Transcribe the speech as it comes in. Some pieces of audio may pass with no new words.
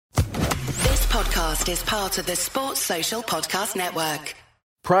podcast is part of the Sports Social Podcast Network.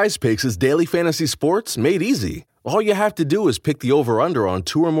 Prize Picks is daily fantasy sports made easy. All you have to do is pick the over-under on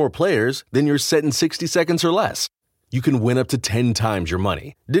 2 or more players, then you're set in 60 seconds or less. You can win up to 10 times your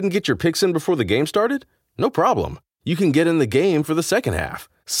money. Didn't get your picks in before the game started? No problem. You can get in the game for the second half.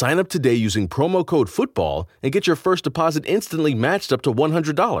 Sign up today using promo code FOOTBALL and get your first deposit instantly matched up to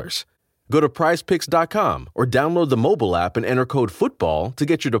 $100. Go to prizepicks.com or download the mobile app and enter code FOOTBALL to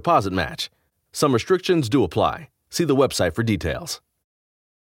get your deposit match. Some restrictions do apply. See the website for details.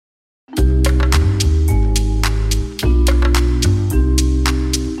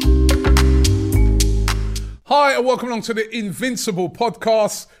 Hi, and welcome along to the Invincible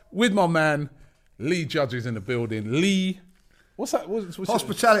podcast with my man, Lee Judges in the building. Lee, what's that? What's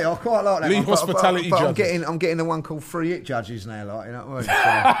Hospitality, I quite like that. Lee one, Hospitality but Judges. I'm getting the one called Free Hit Judges now, like, you know what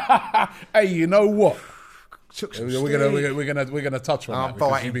I mean? So, Hey, you know what? took some We're gonna touch on I'm that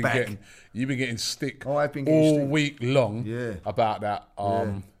because biting back. you've been getting stick I've been getting all stick. week long Yeah. about that.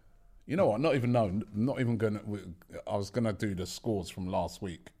 You know what? Not even gonna. I was gonna do the scores from last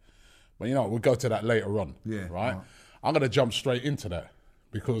week, but you know we'll go to that later on. Yeah, right. right. I'm gonna jump straight into that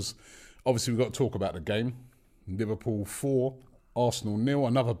because obviously we've got to talk about the game. Liverpool 4, Arsenal 0,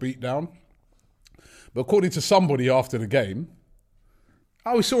 another beatdown. But according to somebody after the game,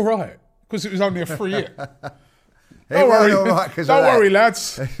 it's all right because it was only a free hit. Don't worry, don't worry,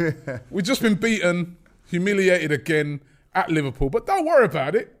 lads. We've just been beaten, humiliated again at Liverpool, but don't worry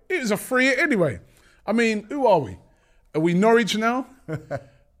about it. It was a free hit anyway. I mean, who are we? Are we Norwich now?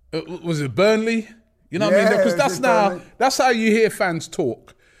 Was it Burnley? You know what I mean? Because that's how you hear fans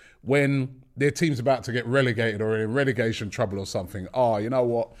talk when their team's about to get relegated or in relegation trouble or something. Oh, you know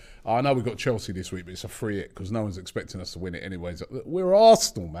what? I know we've got Chelsea this week, but it's a free hit because no one's expecting us to win it anyways. We're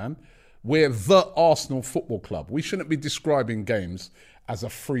Arsenal, man. We're the Arsenal Football Club. We shouldn't be describing games as a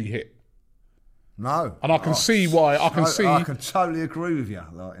free hit. No. And I can see why. I can totally agree with you,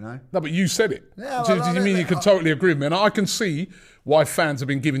 like, you know. No, but you said it. Yeah, do well, you mean you can totally agree with me? And I can see why fans have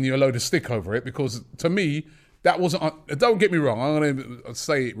been giving you a load of stick over it because to me, that wasn't... Don't get me wrong. I'm going to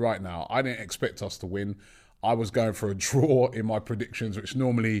say it right now. I didn't expect us to win. I was going for a draw in my predictions, which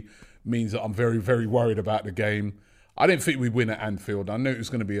normally means that I'm very, very worried about the game. I didn't think we'd win at Anfield. I knew it was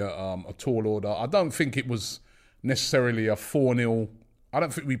going to be a tall order. I don't think it was necessarily a 4-0. I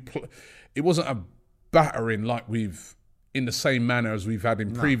don't think it wasn't a battering like we've in the same manner as we've had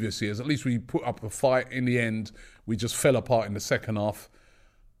in previous years. At least we put up a fight. In the end, we just fell apart in the second half.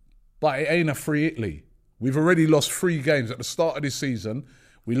 But it ain't a free hit, Lee. We've already lost 3 games at the start of this season.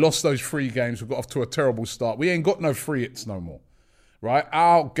 We lost those 3 games. We got off to a terrible start. We ain't got no free hits no more, right?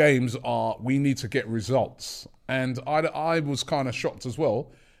 Our games are, we need to get results. And I was kind of shocked as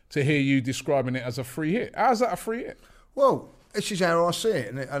well to hear you describing it as a free hit. How's that a free hit? Well, this is how I see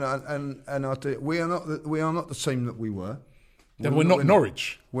it, and I do. We are not the team that we were. Then we're not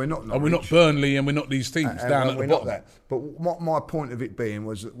Norwich. We're not Norwich. And we're not Burnley, and we're not these teams down at the bottom. That. But what my point of it being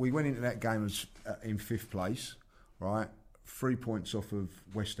was that we went into that game as in 5th place, right? 3 points off of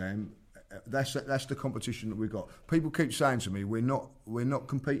West Ham. That's the competition that we've got. People keep saying to me, we're not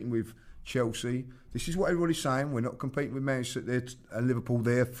competing with Chelsea. This is what everybody's saying. We're not competing with Manchester and Liverpool.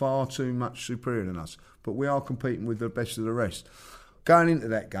 They're far too much superior than us. But we are competing with the best of the rest. Going into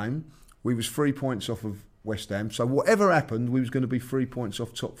that game, we was 3 points off of West Ham. So whatever happened, we was going to be 3 points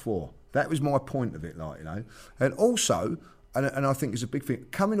off top 4. That was my point of it, like, you know. And also, and I think it's a big thing,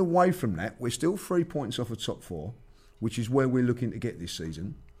 coming away from that, we're still 3 points off of top 4, which is where we're looking to get this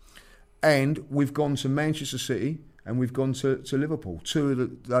season. And we've gone to Manchester City and we've gone to Liverpool. 2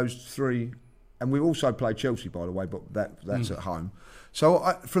 of those 3, and we've also played Chelsea, by the way, but that's at home. So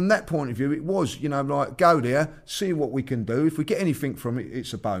from that point of view, it was, you know, like, go there, see what we can do. If we get anything from it,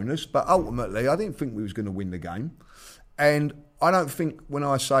 it's a bonus. But ultimately, I didn't think we was going to win the game. And I don't think, when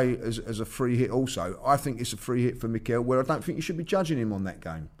I say as a free hit also, I think it's a free hit for Mikel, where I don't think you should be judging him on that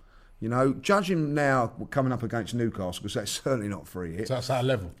game. You know, judge him now coming up against Newcastle, because that's certainly not free hit. So that's our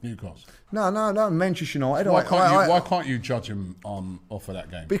level, Newcastle. No, Manchester United. Why can't you judge him off of that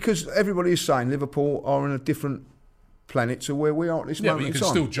game? Because everybody is saying Liverpool are in a different planet to where we are at this moment in time. Yeah, but you can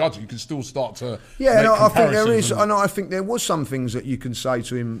still judge it. You can still start to I think there is. And I think there was some things that you can say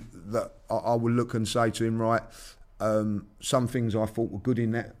to him that I would look and say to him, right, some things I thought were good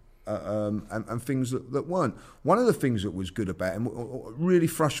in that. And things that weren't. One of the things that was good about him, really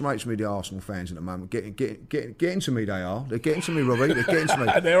frustrates me, the Arsenal fans at the moment. Getting to me, they are. They're getting to me, Robbie. They're getting to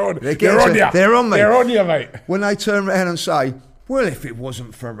me. They're on you. They're on me. They're on you, mate. When they turn around and say, Well, if it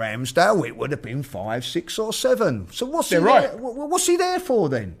wasn't for Ramsdale, it would have been 5, 6 or 7. So what's he right. there? What's he there for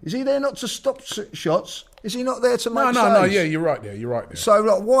then? Is he there not to stop shots? Is he not there to make saves? No. Yeah, you're right there. You're right there. So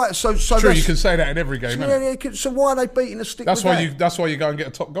like, why? So true. You can say that in every game. So why are they beating a stick? That's why you go and get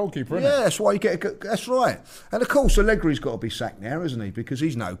a top goalkeeper. Isn't it? That's why you get. That's right. And of course, Allegri's got to be sacked now, isn't he? Because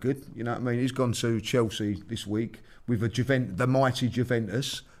he's no good. You know what I mean? He's gone to Chelsea this week with the mighty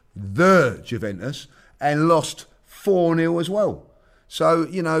Juventus, and lost 4-0 as well. So,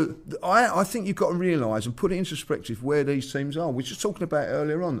 you know, I think you've got to realise and put it into perspective where these teams are. We were just talking about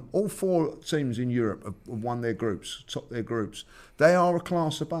earlier on. All 4 teams in Europe have won their groups, topped their groups. They are a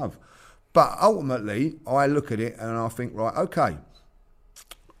class above. But ultimately, I look at it and I think, right, okay,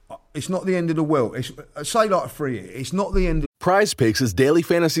 it's not the end of the world. Say like a free hit, it's not the end of Prize Picks is daily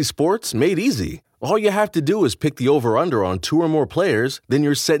fantasy sports made easy. All you have to do is pick the over-under on 2 or more players, then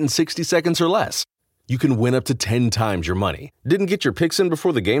you're set in 60 seconds or less. You can win up to 10 times your money. Didn't get your picks in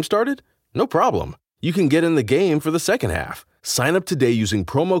before the game started? No problem. You can get in the game for the second half. Sign up today using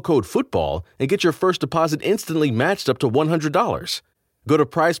promo code FOOTBALL and get your first deposit instantly matched up to $100. Go to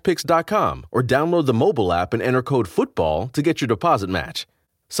prizepicks.com or download the mobile app and enter code FOOTBALL to get your deposit match.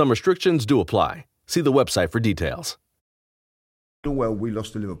 Some restrictions do apply. See the website for details. Well, we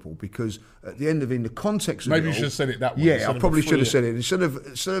lost to Liverpool because at the end of in the context of maybe you should have said it that way. Yeah, I probably should have said it instead of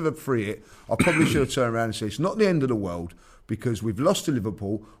a free hit. I probably should have turned around and said it's not the end of the world because we've lost to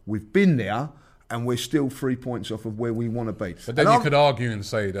Liverpool. We've been there, and we're still 3 points off of where we want to be. But then you could argue and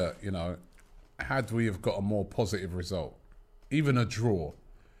say that, you know, had we have got a more positive result, even a draw,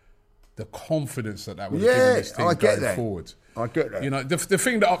 the confidence that would have given this team going forward. I get that. You know, the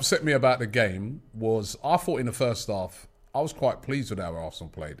thing that upset me about the game was I thought in the first half I was quite pleased with how Arsenal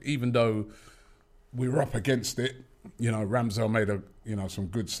played, even though we were up against it. You know, Ramsdale made some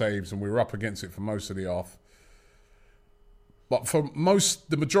good saves, and we were up against it for most of the half. But for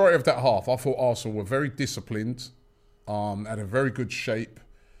the majority of that half, I thought Arsenal were very disciplined, had a very good shape,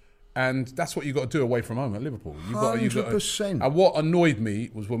 and that's what you got to do away from home at Liverpool. 100%. And what annoyed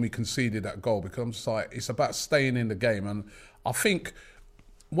me was when we conceded that goal, because I'm just like, it's about staying in the game, and I think.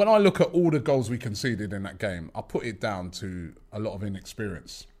 When I look at all the goals we conceded in that game, I put it down to a lot of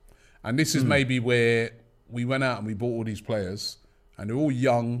inexperience. And this is maybe where we went out and we bought all these players and they're all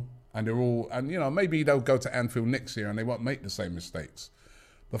young and you know, maybe they'll go to Anfield next year and they won't make the same mistakes.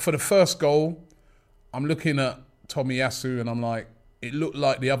 But for the first goal, I'm looking at Tomiyasu and I'm like, it looked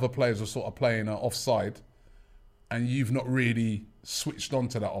like the other players were sort of playing offside and you've not really switched on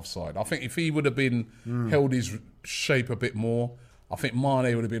to that offside. I think if he would have been held his shape a bit more, I think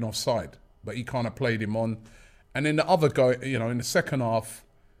Mane would have been offside, but he kind of played him on. And then the other guy, you know, in the second half,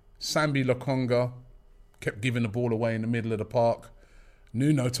 Sambi Lokonga kept giving the ball away in the middle of the park.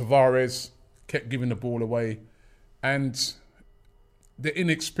 Nuno Tavares kept giving the ball away. And the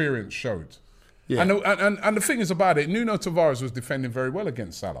inexperience showed. Yeah. And the thing is about it, Nuno Tavares was defending very well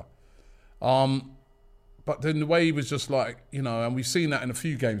against Salah. But then the way he was just like, you know, and we've seen that in a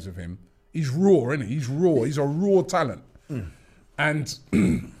few games of him, he's raw, isn't he? He's raw. He's a raw talent. And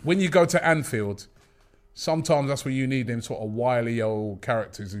when you go to Anfield, sometimes that's where you need them sort of wily old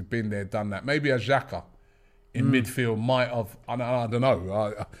characters who've been there, done that. Maybe a Xhaka in midfield might have, I don't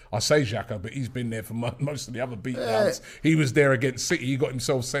know, I say Xhaka, but he's been there for most of the other beatdowns. He was there against City, he got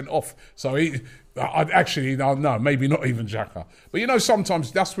himself sent off. So no, maybe not even Xhaka. But you know,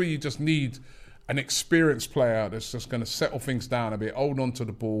 sometimes that's where you just need an experienced player that's just going to settle things down a bit, hold on to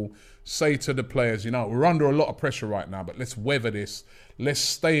the ball, say to the players, you know, we're under a lot of pressure right now, but let's weather this. Let's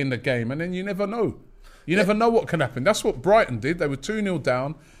stay in the game. And then you never know. You never know what can happen. That's what Brighton did. They were 2-0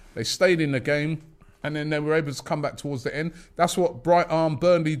 down. They stayed in the game. And then they were able to come back towards the end. That's what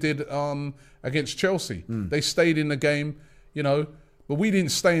Burnley did against Chelsea. They stayed in the game, you know, but we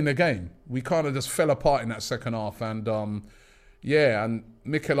didn't stay in the game. We kind of just fell apart in that second half. And, and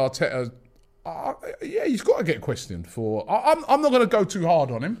Mikel Arteta... he's got to get questioned for... I'm not going to go too hard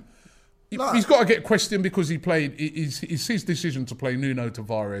on him. No. He's got to get questioned because he played... It's his decision to play Nuno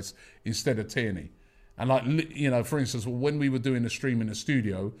Tavares instead of Tierney. And like, you know, for instance, when we were doing the stream in the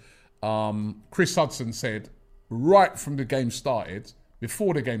studio, Chris Hudson said, right from the game started,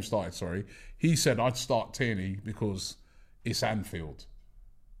 before the game started, he said, I'd start Tierney because it's Anfield.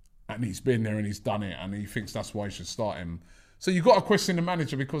 And he's been there and he's done it and he thinks that's why he should start him. So you've got to question the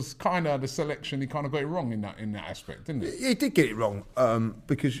manager because kind of the selection, he kind of got it wrong in that aspect, didn't he? He did get it wrong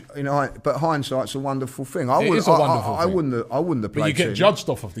because, you know, but hindsight's a wonderful thing. It is a wonderful thing. I wouldn't have played Tierney. But you get judged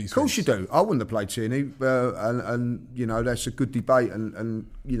off of these things. Of course you do. I wouldn't have played Tierney. And, you know, that's a good debate and,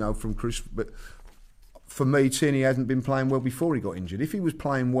 you know, from Chris. But for me, Tierney hadn't been playing well before he got injured. If he was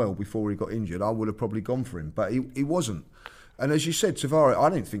playing well before he got injured, I would have probably gone for him. But he wasn't. And as you said, Tavares, I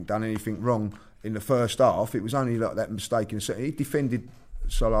didn't think done anything wrong in the first half. It was only like that mistake in the second. He defended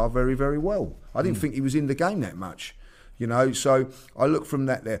Salah very, very well. I didn't think he was in the game that much. So I look from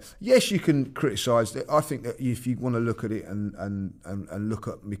that there. Yes, you can criticise it. I think that if you want to look at it and look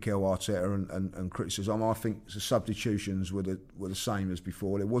at Mikel Arteta and criticism, I think the substitutions were the same as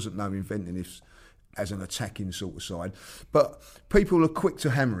before. There wasn't no inventing this as an attacking sort of side. But people are quick to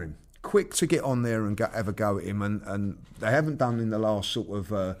hammer him, quick to get on there and have a go at him, and they haven't done in the last sort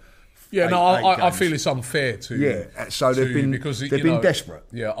of. I feel it's unfair to. Yeah, so they've been desperate.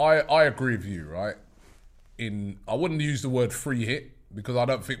 Yeah, I agree with you, right? I wouldn't use the word free hit because I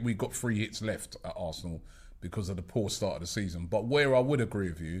don't think we've got free hits left at Arsenal because of the poor start of the season. But where I would agree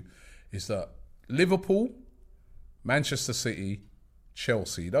with you is that Liverpool, Manchester City,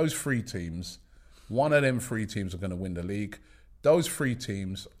 Chelsea, those three teams, one of them three teams are going to win the league. Those three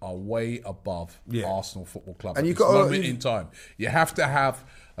teams are way above Arsenal Football Club at this moment in time. You have to have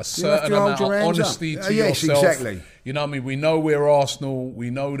a certain amount of honesty to yourself. Exactly. You know what I mean? We know we're Arsenal. We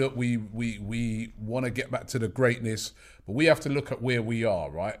know that we want to get back to the greatness, but we have to look at where we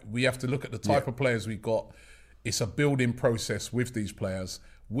are, right? We have to look at the type of players we got. It's a building process with these players.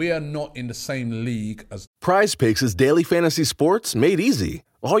 We are not in the same league as... Prize Picks is daily fantasy sports made easy.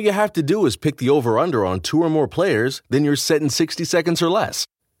 All you have to do is pick the over-under on 2 or more players, then you're set in 60 seconds or less.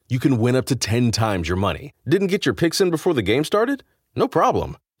 You can win up to 10 times your money. Didn't get your picks in before the game started? No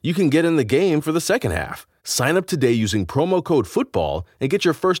problem. You can get in the game for the second half. Sign up today using promo code FOOTBALL and get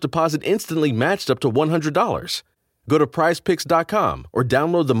your first deposit instantly matched up to $100. Go to prizepicks.com or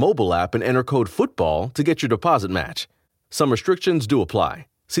download the mobile app and enter code FOOTBALL to get your deposit match. Some restrictions do apply.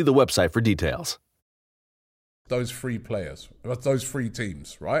 See the website for details. Those three players, those three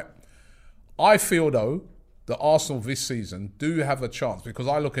teams, right? I feel, though, that Arsenal this season do have a chance because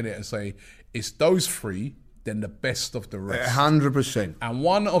I look at it and say, it's those three, then the best of the rest. 100%. And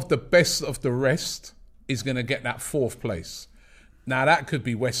one of the best of the rest is going to get that fourth place. Now, that could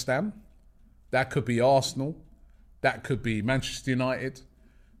be West Ham. That could be Arsenal. That could be Manchester United.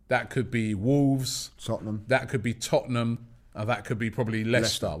 That could be Wolves. Tottenham. That could be Tottenham. And that could be probably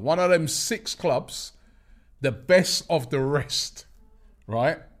Leicester. One of them 6 clubs, the best of the rest,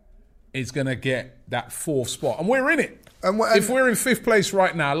 right, is going to get that fourth spot. And we're in it. If we're in 5th place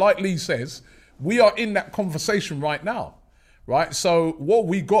right now, like Lee says, we are in that conversation right now, right? So what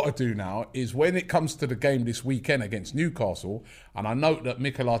we got to do now is when it comes to the game this weekend against Newcastle, and I note that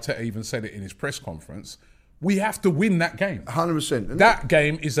Mikel Arteta even said it in his press conference, we have to win that game. 100%. That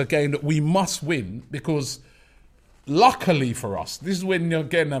game is a game that we must win because luckily for us, this is when,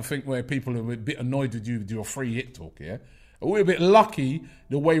 again, I think where people are a bit annoyed with you with your free hit talk, yeah? We're a bit lucky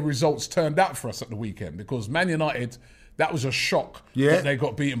the way results turned out for us at the weekend because Man United, that was a shock that they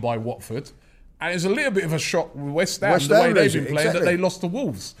got beaten by Watford. And it's a little bit of a shock with West Ham, the way they've been playing, that they lost to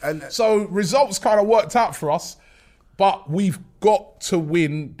Wolves. So results kind of worked out for us, but we've got to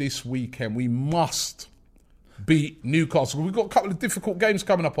win this weekend. We must beat Newcastle. We've got a couple of difficult games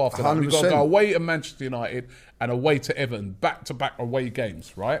coming up after that. 100%. We've got to go away to Manchester United and away to Everton, back-to-back away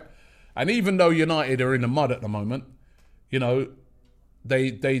games, right? And even though United are in the mud at the moment, you know,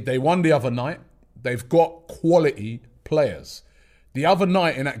 they won the other night. They've got quality players. The other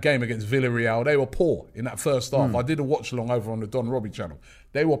night in that game against Villarreal, they were poor in that first half. I did a watch-along over on the Robbie channel.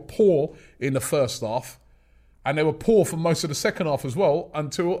 They were poor in the first half, and they were poor for most of the second half as well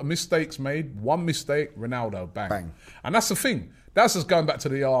until a mistake's made. One mistake, Ronaldo, bang. And that's the thing. That's just going back to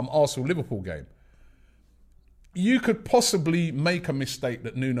the Arsenal-Liverpool game. You could possibly make a mistake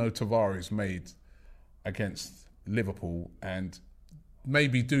that Nuno Tavares made against Liverpool and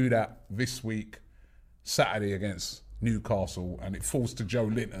maybe do that this week, Saturday against Newcastle, and it falls to Joe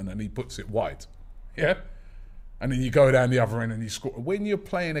Linton and he puts it wide. Yeah? And then you go down the other end and you score. When you're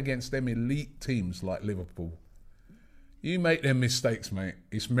playing against them elite teams like Liverpool, you make them mistakes, mate.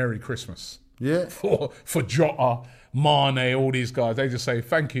 It's Merry Christmas. Yeah. For Jota, Mane, all these guys. They just say,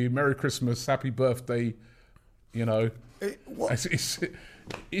 thank you, Merry Christmas, Happy Birthday. You know,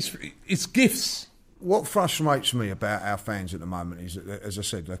 it's gifts. What frustrates me about our fans at the moment is that, as I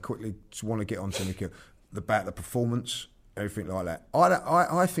said, they quickly want to get onto Nick about the performance, everything like that.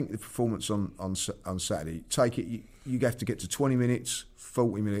 I think the performance on Saturday, take it, you have to get to 20 minutes,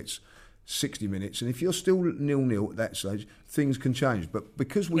 40 minutes, 60 minutes, and if you're still 0-0 at that stage, things can change. But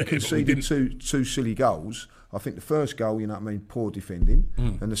because we conceded two silly goals, I think the first goal, you know what I mean, poor defending,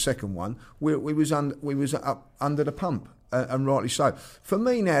 and the second one, we was up under the pump, and rightly so. For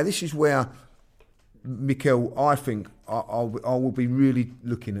me now, this is where Mikel, I think, I will be really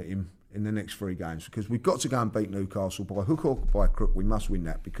looking at him in the next 3 games, because we've got to go and beat Newcastle by hook or by crook. We must win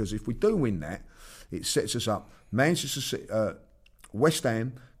that, because if we do win that, it sets us up. Manchester City, West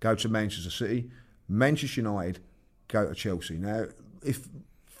Ham go to Manchester City, Manchester United go to Chelsea. Now, if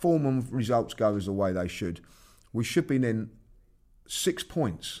form and results go as the way they should, we should be then 6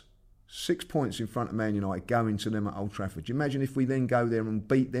 points. 6 points in front of Man United going to them at Old Trafford. Do you imagine if we then go there and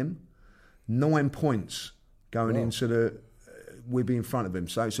beat them? 9 points going into the... we'll be in front of them.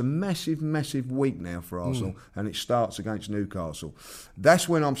 So it's a massive, massive week now for Arsenal, and it starts against Newcastle. That's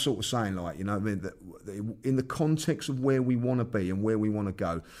when I'm sort of saying, like, you know what I mean, that in the context of where we want to be and where we want to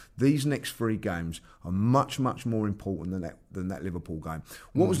go, these next 3 games are much, much more important than that Liverpool game.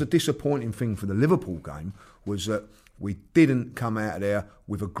 What was the disappointing thing for the Liverpool game was that we didn't come out of there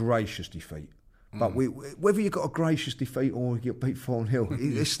with a gracious defeat. But whether you got a gracious defeat or you get beat 4-0,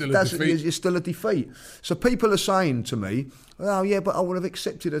 it's still a defeat. So people are saying to me, "Oh yeah, but I would have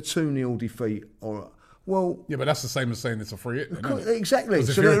accepted a 2-0 defeat." Or yeah, but that's the same as saying it's a free hit. Exactly.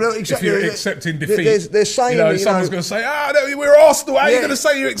 If you're accepting defeat, they're saying someone's going to say, no, we're Arsenal. How are you going to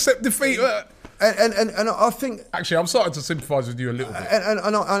say you accept defeat? And I think actually, I'm starting to sympathise with you a little bit.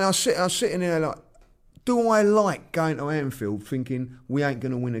 And I'm sitting there like, do I like going to Anfield thinking we ain't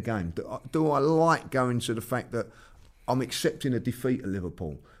going to win a game? Do I like going to the fact that I'm accepting a defeat at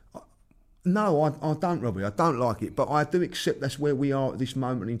Liverpool? No, I don't, Robbie. I don't like it. But I do accept that's where we are at this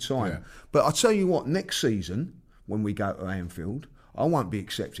moment in time. Yeah. But I tell you what, next season, when we go to Anfield, I won't be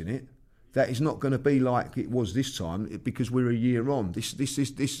accepting it. That is not going to be like it was this time, because we're a year on. This.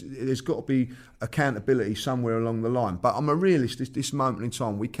 There's got to be accountability somewhere along the line. But I'm a realist. This moment in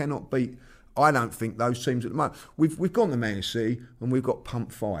time, we cannot beat... I don't think those teams at the moment. We've gone to Man City and we've got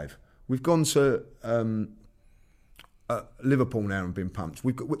pumped 5. We've gone to Liverpool now and been pumped.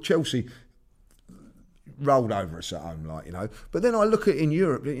 We've got Chelsea rolled over us at home, like, you know. But then I look at in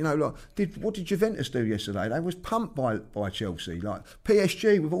Europe, you know, like what did Juventus do yesterday? They was pumped by Chelsea. Like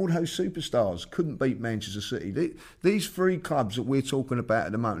PSG with all those superstars couldn't beat Manchester City. These 3 clubs that we're talking about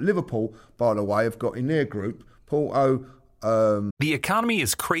at the moment. Liverpool, by the way, have got in their group Porto. The economy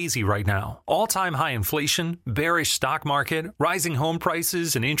is crazy right now. All-time high inflation, bearish stock market, rising home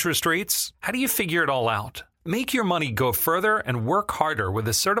prices, and interest rates. How do you figure it all out? Make your money go further and work harder with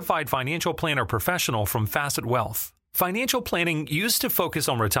a certified financial planner professional from Facet Wealth. Financial planning used to focus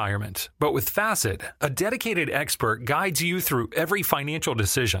on retirement, but with Facet, a dedicated expert guides you through every financial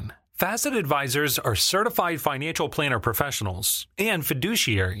decision. Facet advisors are certified financial planner professionals and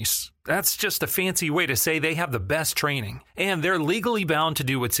fiduciaries. That's just a fancy way to say they have the best training, and they're legally bound to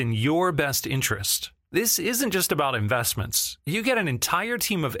do what's in your best interest. This isn't just about investments. You get an entire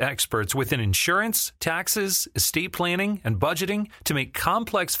team of experts within insurance, taxes, estate planning, and budgeting to make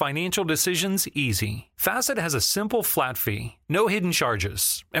complex financial decisions easy. Facet has a simple flat fee, no hidden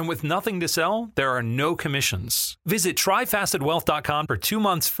charges, and with nothing to sell, there are no commissions. Visit tryfacetwealth.com for 2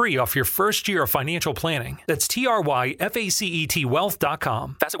 months free off your first year of financial planning. That's TRYFACET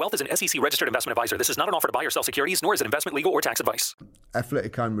wealth.com. Facet Wealth is an SEC registered investment advisor. This is not an offer to buy or sell securities, nor is it investment, legal, or tax advice.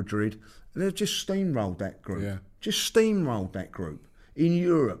 Atletico Madrid, they've just steamrolled that group. Yeah. Just steamrolled that group in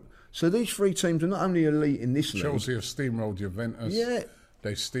Europe. So these 3 teams are not only elite in this league. Chelsea have steamrolled Juventus. Yeah.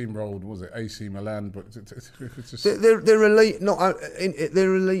 They steamrolled, was it AC Milan? But it's just... they're elite.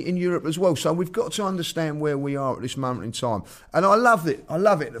 They're elite in Europe as well. So we've got to understand where we are at this moment in time. And I love it. I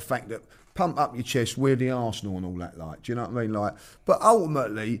love it. The fact that pump up your chest, we're the Arsenal and all that. Like, do you know what I mean? Like, but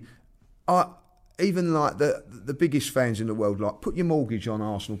ultimately, even like the biggest fans in the world, like, put your mortgage on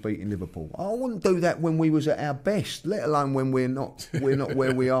Arsenal beating Liverpool. I wouldn't do that when we was at our best, let alone when we're not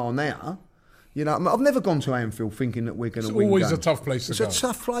where we are now. You know, I've never gone to Anfield thinking that we're going to win. It's always games. a tough place to go. It's a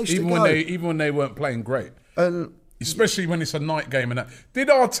tough place to go. Even when they weren't playing great. Especially when it's a night game and that. Did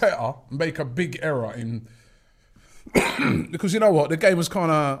Arteta make a big error in... because you know what? The game was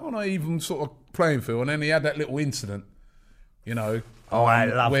kind of on an even sort of playing field, and then he had that little incident, you know... I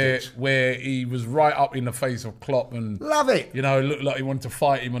loved it. Where he was right up in the face of Klopp and... Love it. You know, looked like he wanted to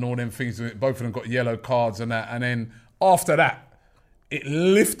fight him and all them things. Both of them got yellow cards and that. And then after that, it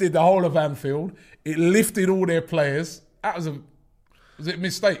lifted the whole of Anfield. It lifted all their players. Was it a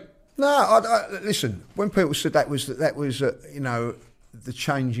mistake? No, listen, when people said that was you know, the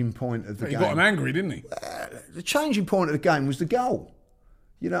changing point of the game. He got him angry, didn't he? The changing point of the game was the goal.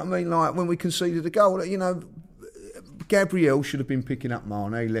 You know what I mean? Like, when we conceded the goal, you know... Gabriel should have been picking up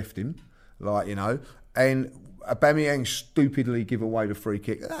Mane, left him, like, you know, and Aubameyang stupidly give away the free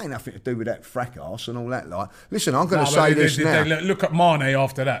kick. That ain't nothing to do with that fracas and all that. Like, listen, I'm going to say this now. Look at Mane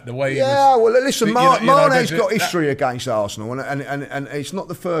after that, the way. Listen, Mane's got history against Arsenal, and it's not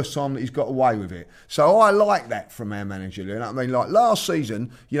the first time that he's got away with it. So I like that from our manager. You know what I mean? Like last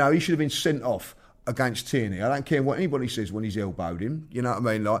season, he should have been sent off against Tierney. I don't care what anybody says when he's elbowed him. You know what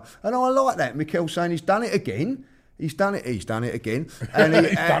I mean? Like, and I like that. Mikel saying he's done it again. He's done it again,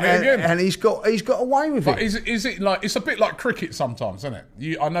 and he's got away with it. Is it like, it's a bit like cricket sometimes, isn't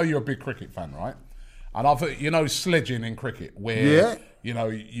it? I know you're a big cricket fan, right? And I've sledging in cricket where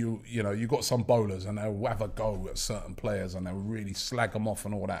you got some bowlers and they'll have a go at certain players and they'll really slag them off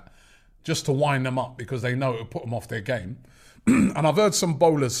and all that, just to wind them up because they know it'll put them off their game. And I've heard some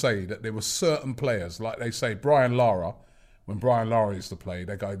bowlers say that there were certain players, like they say Brian Lara, when Brian Lara used to play,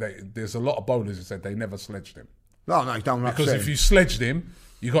 there's a lot of bowlers who said they never sledged him. No, don't because if you sledged him,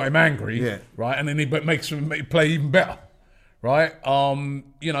 you got him angry, right? And then he makes him play even better, right?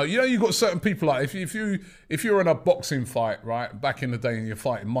 You got certain people like if you're in a boxing fight, right? Back in the day, and you're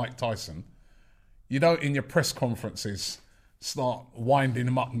fighting Mike Tyson, you don't in your press conferences start winding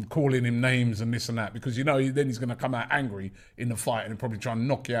him up and calling him names and this and that because then he's going to come out angry in the fight and probably try and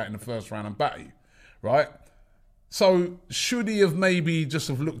knock you out in the first round and batter you, right? So should he have maybe just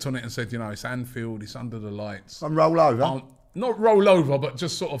have looked on it and said, it's Anfield, it's under the lights. And roll over? Not roll over, but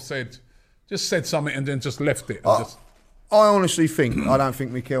just sort of said something and then just left it. I honestly think, I don't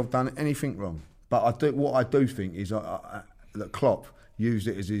think Mikel done anything wrong. But what I do think is that Klopp used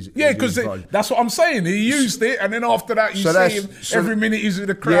it as his... Yeah, because that's what I'm saying. He used it, and then after that, you see him every minute he's with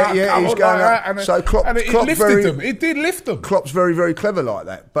the crowd. Yeah, he's going like that, so Klopp lifted them. It did lift them. Klopp's very, very clever like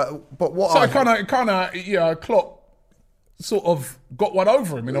that. But what so Klopp sort of got one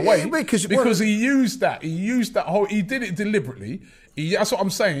over him in a way because he used that. He did it deliberately. That's what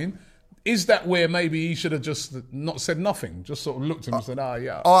I'm saying. Is that where maybe he should have just not said nothing, just sort of looked at him and said,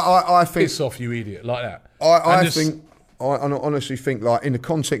 I think piss off, you idiot, like that. I honestly think, like, in the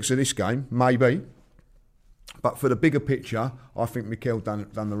context of this game, maybe. But for the bigger picture, I think Mikel done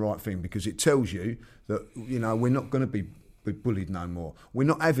the right thing because it tells you that, we're not going to be bullied no more. We're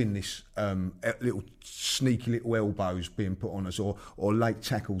not having this little sneaky little elbows being put on us or late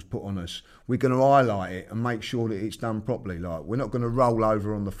tackles put on us. We're going to highlight it and make sure that it's done properly. Like, we're not going to roll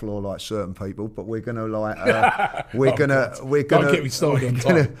over on the floor like certain people, but we're going to we're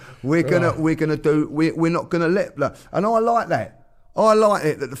not going to let. And I like that. I like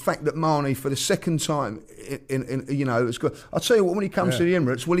it that the fact that Mane for the second time it's good. I'll tell you what, when he comes to the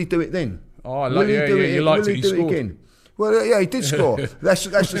Emirates, will he do it then? Oh, I like you liked it. He scored again. Well, yeah, he did score. That's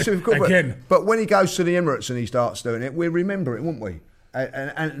the super again. But when he goes to the Emirates and he starts doing it, we'll remember it, won't we?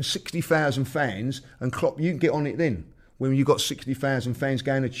 And 60,000 fans, and Klopp, you can get on it then when you've got 60,000 fans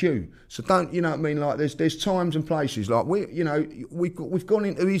going at you. So don't, you know what I mean? Like there's times and places like we've gone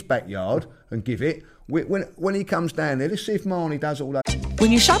into his backyard and give it. When he comes down there, let's see if Marnie does all that.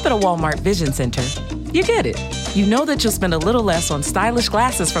 When you shop at a Walmart Vision Center, you get it. You know that you'll spend a little less on stylish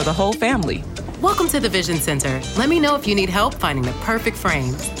glasses for the whole family. Welcome to the Vision Center. Let me know if you need help finding the perfect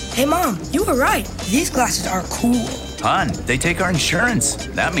frames. Hey, Mom, you were right. These glasses are cool. Hon, they take our insurance.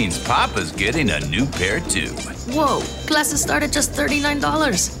 That means Papa's getting a new pair, too. Whoa, glasses start at just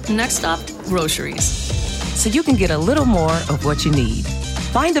 $39. Next stop, groceries. So you can get a little more of what you need.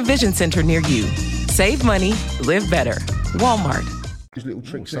 Find a Vision Center near you. Save money, live better. Walmart. His little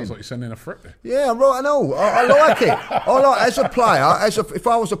tricks. Sounds like you're sending a threat. Yeah, right. I know. I like it. As a player. If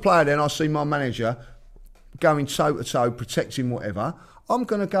I was a player, then I see my manager going toe to toe, protecting whatever. I'm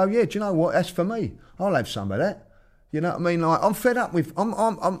going to go. Yeah. Do you know what? That's for me. I'll have some of that. You know what I mean? Like, I'm fed up with.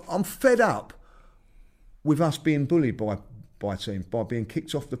 I'm fed up with us being bullied by teams, by being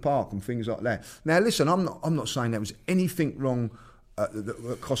kicked off the park and things like that. Now, listen. I'm not saying there was anything wrong.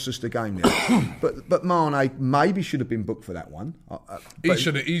 That cost us the game there, but Mane maybe should have been booked for that one. He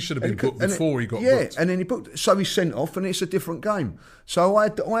should have been booked before he got booked. And then he booked, so he's sent off, and it's a different game. So I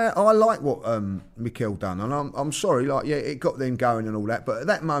like what Mikel done, and I'm sorry, it got them going and all that, but at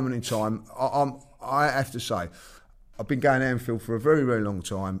that moment in time, I have to say, I've been going to Anfield for a very, very long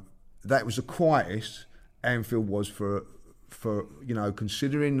time. That was the quietest Anfield was for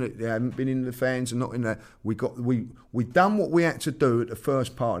considering that they hadn't been in the fans and not in that, we done what we had to do at the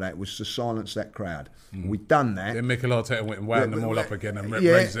first part of that was to silence that crowd. We'd done that. Then Mikel Arteta went and wound them all up again and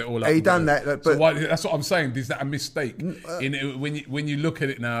raised it all up. He done that. But so that's what I'm saying. Is that a mistake? When you look at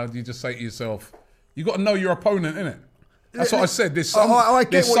it now, you just say to yourself, you got to know your opponent, innit? That's what I said. There's some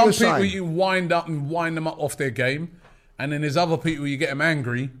people you wind up and wind them up off their game, and then there's other people you get them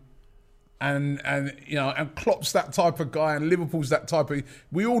angry. And Klopp's that type of guy, and Liverpool's that type of.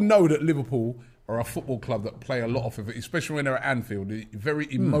 We all know that Liverpool are a football club that play a lot off of it, especially when they're at Anfield. They're very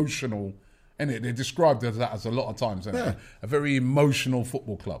emotional, and they're described as that as a lot of times. A very emotional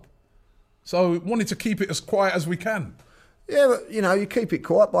football club. So wanted to keep it as quiet as we can. Yeah, but you keep it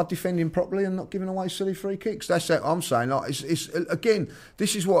quiet by defending properly and not giving away silly free kicks. That's what I'm saying. Like, it's again,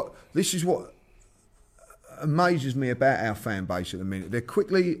 this is what amazes me about our fan base at the minute. They're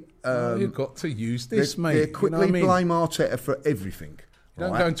quickly. You've got to use this, mate. They quickly blame Arteta for everything.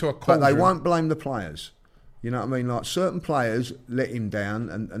 Don't go into a but cauldron. they won't blame the players. You know what I mean? Like, certain players let him down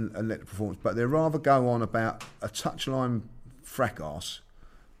and let the performance, but they'd rather go on about a touchline fracas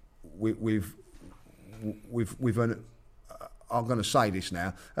with an. I'm going to say this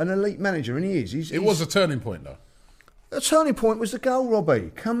now, an elite manager, and he is. It was a turning point, though. The turning point was the goal,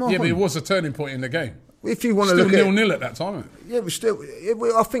 Robbie. Come on. Yeah, but it was a turning point in the game. If you want to still look at 0-0 at that time. Yeah, it was still.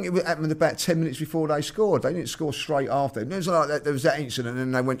 I think it happened about 10 minutes before they scored. They didn't score straight after. It was like that. There was that incident,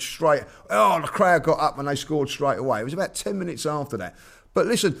 and they went straight. Oh, the crowd got up and they scored straight away. It was about 10 minutes after that. But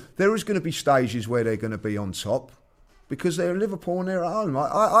listen, there is going to be stages where they're going to be on top because they're Liverpool and they're at home.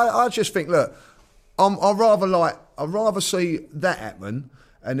 I just think, look, I'd rather see that happen,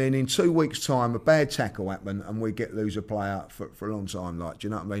 and then in 2 weeks' time, a bad tackle happen, and we lose a player for a long time. Like, do you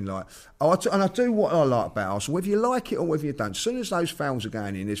know what I mean? Like, and I do what I like about Arsenal, whether you like it or whether you don't. As soon as those fouls are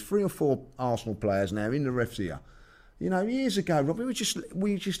going in, there's 3 or 4 Arsenal players now in the ref's ear. Years ago, Robbie,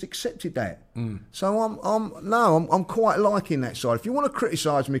 we just accepted that. So I'm quite liking that side. If you want to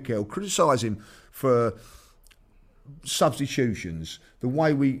criticise Mikel, criticise him for substitutions, the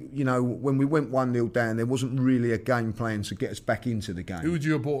way when we went 1-0 down, there wasn't really a game plan to get us back into the game. Who would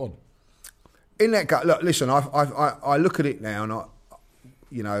you have brought on? In that game, look, listen, I look at it now,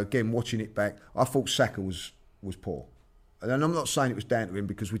 and again, watching it back, I thought Saka was poor. And I'm not saying it was down to him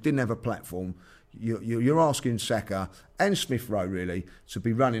because we didn't have a platform. You're asking Saka and Smith Rowe really to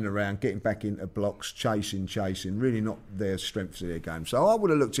be running around, getting back into blocks, chasing, really not their strengths of their game. So I would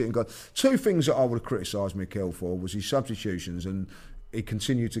have looked at it and gone, 2 things that I would have criticised Mikel for was his substitutions, and he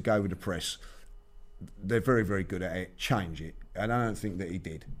continued to go with the press. They're very, very good at it. Change it. And I don't think that he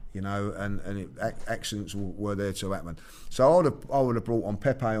did, and accidents were there to happen. So I would have brought on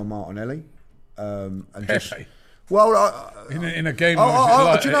Pepe or Martinelli. And Pepe? Just, well, in a game, in a game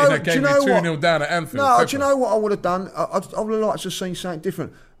 2-0 down at Anfield. No, do you know what I would have done? I would have liked to have seen something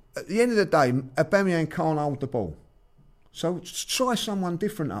different. At the end of the day, Aubameyang can't hold the ball, so try someone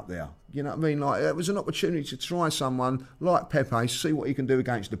different up there. You know what I mean? Like, it was an opportunity to try someone like Pepe, see what he can do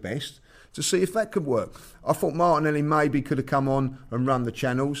against the best, to see if that could work. I thought Martinelli maybe could have come on and run the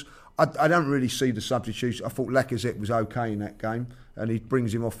channels. I don't really see the substitution. I thought Lacazette was okay in that game, and he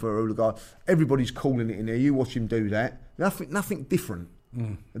brings him off for Odegaard. Everybody's calling it in there. You watch him do that. Nothing different.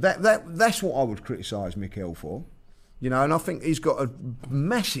 That's what I would criticise Mikel for. And I think he's got a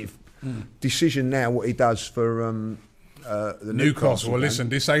massive decision now what he does for the Newcastle. Well, listen,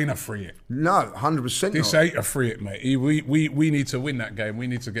 this ain't a free hit. No, 100%. This ain't a free hit, mate. We need to win that game. We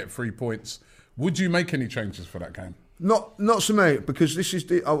need to get 3 points. Would you make any changes for that game? Not so many, because this is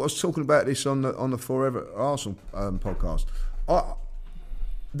I was talking about this on the Forever Arsenal podcast.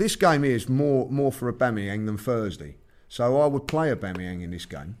 This game is more for Aubameyang than Thursday, so I would play Aubameyang in this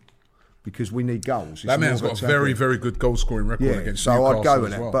game because we need goals. That man's got a very, very good goal scoring record against Newcastle. So I'd go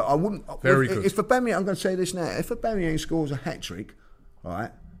with that, well. But I wouldn't. Very good. If Aubameyang, I'm going to say this now. If Aubameyang scores a hat trick, right,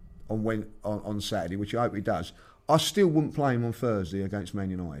 on Saturday, which I hope he does, I still wouldn't play him on Thursday against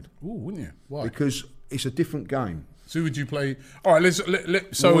Man United. Ooh, wouldn't you? Why? Because it's a different game. So who would you play? All right,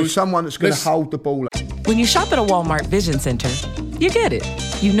 so someone that's going to hold the ball. When you shop at a Walmart Vision Center, you get it.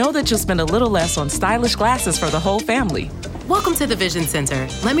 You know that you'll spend a little less on stylish glasses for the whole family. Welcome to the Vision Center.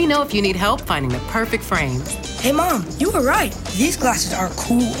 Let me know if you need help finding the perfect frames. Hey, Mom, you were right. These glasses are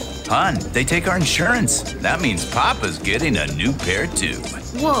cool. Hon, they take our insurance. That means Papa's getting a new pair, too.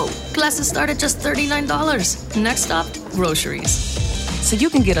 Whoa, glasses start at just $39. Next stop, groceries. So you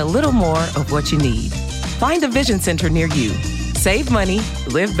can get a little more of what you need. Find a Vision Center near you. Save money,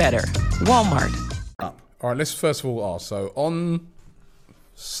 live better. Walmart. All right, let's first of all ask. So on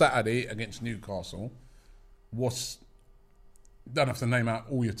Saturday against Newcastle, don't have to name out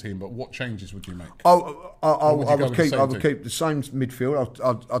all your team, but what changes would you make? I would keep the same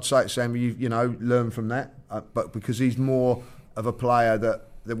midfield. I'd say to Sammy, you learn from that, but because he's more of a player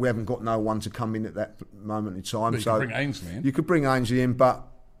that we haven't got no one to come in at that moment in time. But you could bring Ainsley in. You could bring Ainsley in, but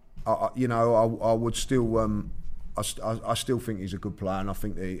I would still. I still think he's a good player, and I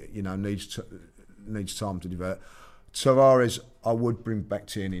think he needs time to develop. Tavares, I would bring back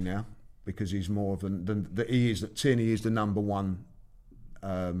Tierney now because he's more of Tierney is the number one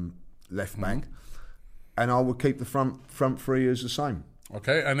left back, and I would keep the front three as the same.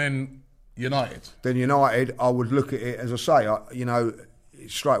 Okay, and then United, I would look at it, as I say,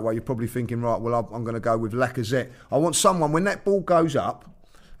 straight away you're probably thinking, right, well, I'm going to go with Lacazette. I want someone, when that ball goes up,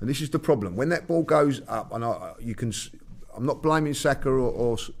 and this is the problem, when that ball goes up, and I'm not blaming Saka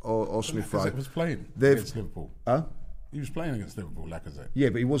or Smith Rowe. Lacazette was playing against Liverpool. Huh? He was playing against Liverpool, Lacazette. Yeah,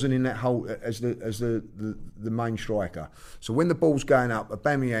 but he wasn't in that hole as the main striker. So when the ball's going up,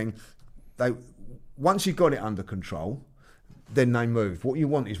 Aubameyang, once he got it under control, then they move. What you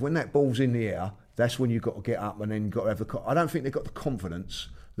want is when that ball's in the air, that's when you've got to get up and then you've got to have I don't think they've got the confidence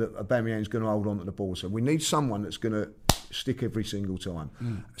that Aubameyang's going to hold on to the ball. So we need someone that's going to stick every single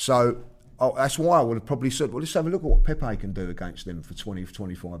time. So that's why I would have probably said, well, let's have a look at what Pepe can do against them for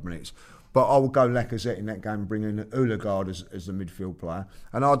 20-25 minutes. But I would go Lacazette in that game and bring in Odegaard as the midfield player.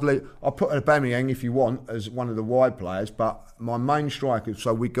 And I'll put Aubameyang, if you want, as one of the wide players. But my main striker,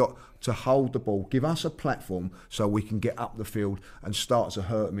 so we got to hold the ball, give us a platform so we can get up the field and start to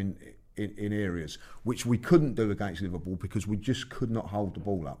hurt them in areas, which we couldn't do against Liverpool because we just could not hold the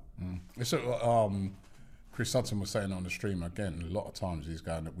ball up. So, Chris Hudson was saying on the stream again, a lot of times he's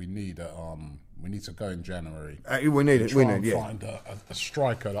going that we need to go in January. We need it. We need yeah. Find a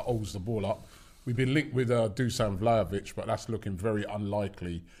striker that holds the ball up. We've been linked with Dusan Vlahovic, but that's looking very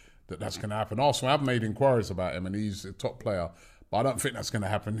unlikely that's going to happen. Arsenal have made inquiries about him, and he's a top player, but I don't think that's going to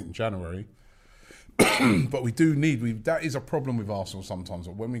happen in January. But we do need. That is a problem with Arsenal sometimes.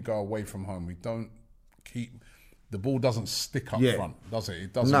 That when we go away from home, we don't keep the ball doesn't stick up front, does it?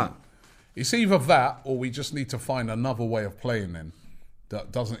 It doesn't. No. It's either that, or we just need to find another way of playing then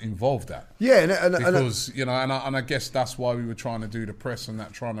that doesn't involve that. Yeah, because and I guess that's why we were trying to do the press and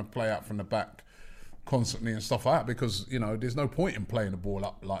that, trying to play out from the back constantly and stuff like that. Because there's no point in playing the ball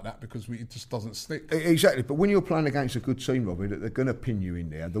up like that because it just doesn't stick. Exactly, but when you're playing against a good team, Robbie, that they're going to pin you in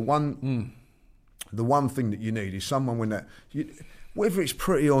there. The one thing that you need is someone whether it's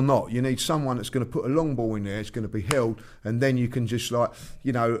pretty or not, you need someone that's going to put a long ball in there, it's going to be held, and then you can just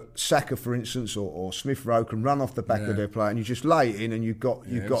Saka, for instance, or Smith Rowe can run off the back of their player, and you just lay it in, and you've got.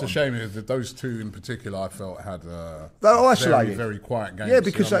 It's a shame that those two in particular, I felt had they're isolated, very quiet games. Yeah,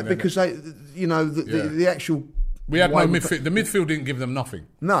 because the actual. We had no midfield. The midfield didn't give them nothing.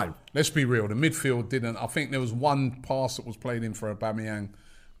 No, let's be real. The midfield didn't. I think there was one pass that was played in for Aubameyang,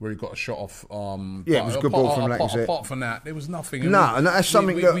 where he got a shot off. It was a good ball from Lacazette. Apart from that, there was nothing. And that's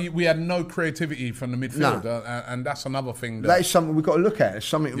something we had no creativity from the midfield, and that's another thing. That is something we've got to look at. It's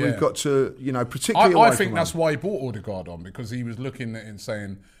something we've got to, particularly. I think that's why he bought Odegaard on, because he was looking at it and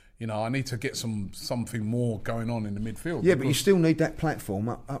saying, I need to get something more going on in the midfield. Yeah, but you still need that platform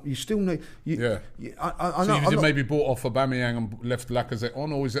up. You still need. I know. So you maybe bought off Aubameyang and left Lacazette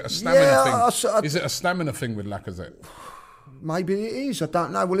on, or is it a stamina thing? Is it a stamina thing with Lacazette? Maybe it is. I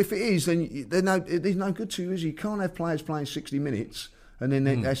don't know. Well, if it is, then there's no good to you, is it? You can't have players playing 60 minutes and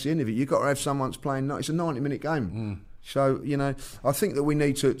then that's the end of it. You've got to have someone that's playing. It's a 90-minute game. So I think that we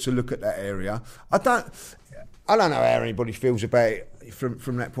need to look at that area. I don't know how anybody feels about it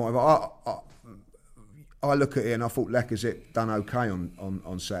from that point. I look at it and I thought Lacazette done okay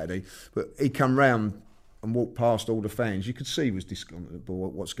on Saturday, but he come round and walked past all the fans. You could see he was discontented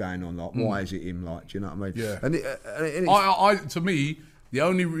about what's going on. Like, why is it him? Like, do you know what I mean? Yeah. And to me, the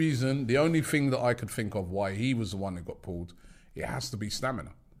only thing that I could think of why he was the one that got pulled, it has to be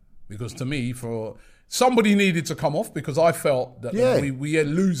stamina. Because to me, for somebody needed to come off, because I felt that we are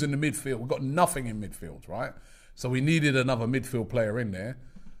losing the midfield. We've got nothing in midfield, right? So we needed another midfield player in there.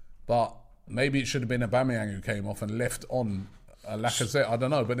 But maybe it should have been Aubameyang who came off and left on Lacazette. I don't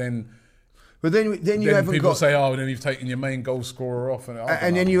know. But then you haven't people got. Say, then you've taken your main goal scorer off,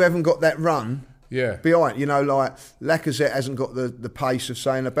 and then you haven't got that run. Yeah. Behind, like Lacazette hasn't got the pace of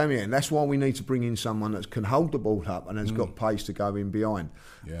saying Aubameyang. That's why we need to bring in someone that can hold the ball up and has got pace to go in behind.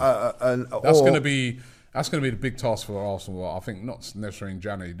 Yeah. That's going to be the big task for Arsenal. I think not necessarily in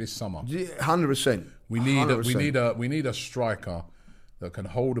January, this summer. 100%. We need a striker that can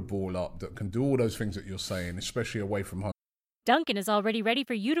hold the ball up, that can do all those things that you're saying, especially away from home. Dunkin' is already ready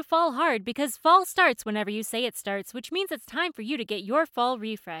for you to fall hard because fall starts whenever you say it starts, which means it's time for you to get your fall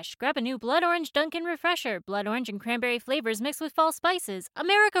refresh. Grab a new Blood Orange Dunkin' Refresher. Blood Orange and cranberry flavors mixed with fall spices.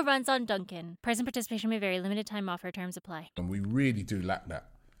 America runs on Dunkin'. Price and participation may vary. Limited time offer. Terms apply. And we really do lack that.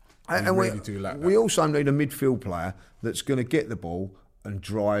 We also need a midfield player that's going to get the ball and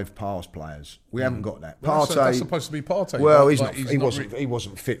drive past players. We haven't got that. That's supposed to be Partey. Well, he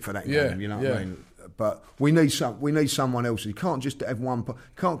wasn't fit for that game. You know what I mean? But we need someone else. You can't just have one.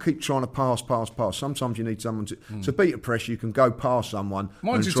 Can't keep trying to pass. Sometimes you need someone to beat a pressure. You can go past someone.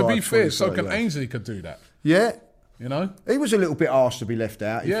 Mind you, to be fair, so can Ainsley could do that. Yeah, he was a little bit arsed to be left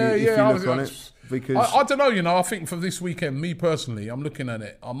out. If you look on it, because I don't know. I think for this weekend, me personally, I'm looking at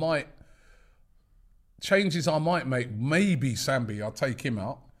it. I might changes I might make, maybe Sambi, I'll take him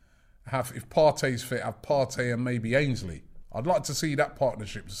out. If Partey's fit, have Partey and maybe Ainsley. I'd like to see that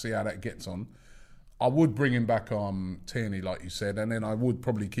partnership to see how that gets on. I would bring him back Tierney, like you said, and then I would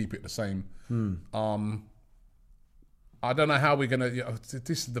probably keep it the same. I don't know how we're going to...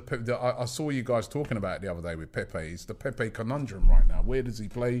 This is I saw you guys talking about it the other day with Pepe. It's the Pepe conundrum right now. Where does he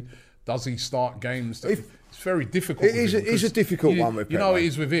play? Does he start games? It's very difficult. It is a difficult one with Pepe. You know it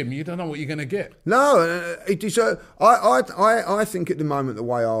is with him. You don't know what you're going to get. No, it deserves... I think at the moment the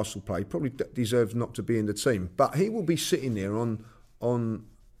way Arsenal play probably deserves not to be in the team. But he will be sitting there on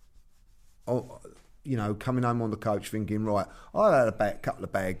coming home on the coach thinking, right, I had a couple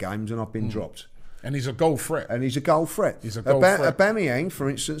of bad games and I've been dropped. And he's a goal threat. Aubameyang, for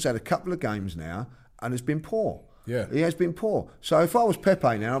instance, had a couple of games now and has been poor. Yeah, he has been poor. So if I was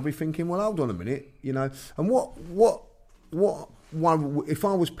Pepe now, I'd be thinking, well, hold on a minute, And if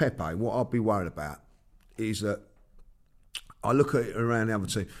I was Pepe, what I'd be worried about is that I look at it around the other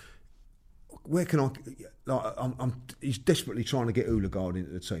team. Where can I? He's desperately trying to get Odegaard into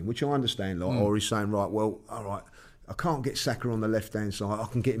the team, which I understand. Or he's saying, right, well, all right. I can't get Saka on the left-hand side. I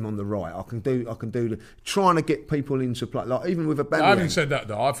can get him on the right. I can do trying to get people into play. Like even with Aubameyang. I haven't said that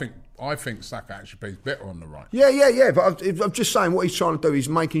though. I think Saka actually plays better on the right. Yeah. But I'm just saying what he's trying to do is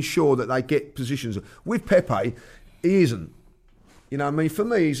making sure that they get positions. With Pepe, he isn't. You know what I mean? For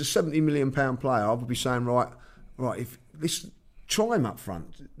me, he's a £70 million player. I would be saying, right. If let's try him up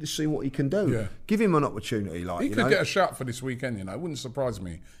front. Let's see what he can do. Yeah. Give him an opportunity. He could get a shout for this weekend. It wouldn't surprise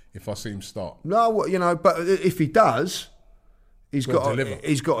me if I see him start. No, but if he does, he's got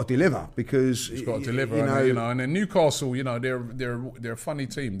to deliver. Because he's got to deliver. And then Newcastle, they're a funny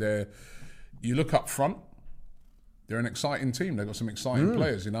team. You look up front, they're an exciting team. They've got some exciting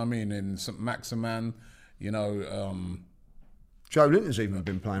players. You know what I mean? And St. Maximan, Joe Linton's even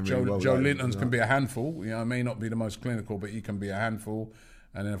been playing really well. Joe Linton's can be a handful. May not be the most clinical, but he can be a handful.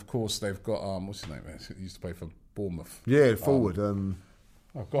 And then of course they've got what's his name? He used to play for Bournemouth. Yeah, forward.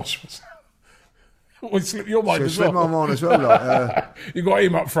 Oh gosh, it slipped your mind as well. Slipped my mind as well. You got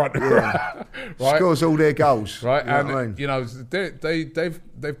him up front, yeah. right? Scores all their goals, right? You know what I mean?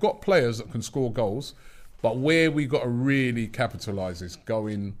 They've got players that can score goals, but where we got to really capitalise is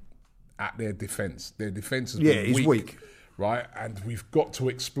going at their defence. Their defence has been weak, right? And we've got to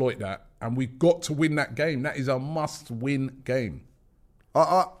exploit that, and we've got to win that game. That is a must-win game.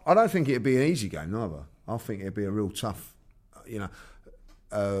 I don't think it'd be an easy game either. I think it'd be a real tough,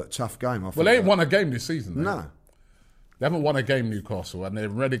 tough game. They ain't won a game this season. No. They haven't won a game, Newcastle, and they're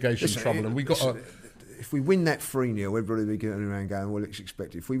in relegation trouble. And we got if we win that 3-0, everybody will be getting around going, well, it's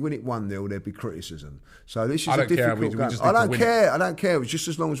expected. If we win it 1-0, there'd be criticism. So this is a difficult game. I don't care. It's just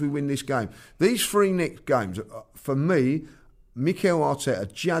as long as we win this game. These 3 next games, for me, Mikel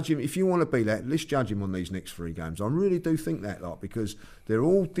Arteta, judge him. If you want to be that, let's judge him on these next 3 games. I really do think that, because they're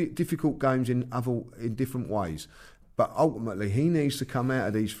all difficult games in different ways. But ultimately, he needs to come out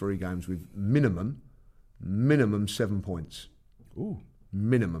of these 3 games with minimum 7 points. Ooh.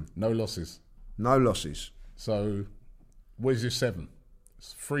 Minimum. No losses. So, where's your 7?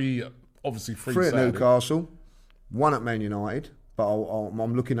 It's 3, obviously 3 at Saturday. Newcastle, 1 at Man United. But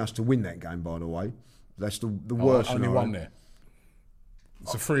I'm looking us to win that game, by the way. That's the worst. Only 1 there.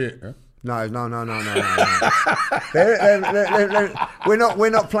 It's a 3. Yeah? No. We're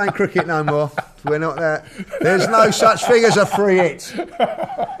not playing cricket no more. We're not that. There's no such thing as a free hit.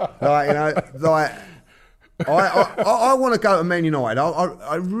 I want to go to Man United.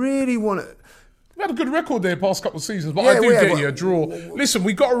 I really want to. We had a good record there past couple of seasons, but I do get you a draw. Listen,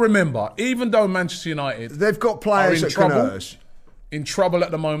 we got to remember, even though Manchester United, they've got players that can hurt us. In trouble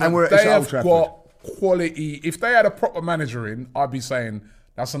at the moment, and they have got quality. If they had a proper manager in, I'd be saying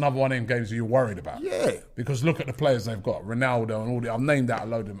that's another one of them games you're worried about. Yeah. Because look at the players they've got, Ronaldo and all that. I've named out a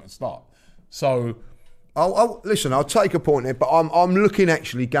load of them at the start. So, listen, I'll take a point there, but I'm looking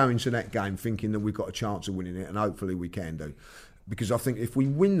actually going to that game thinking that we've got a chance of winning it, and hopefully we can do. Because I think if we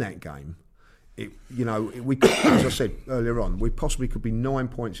win that game, we could, as I said earlier on, we possibly could be 9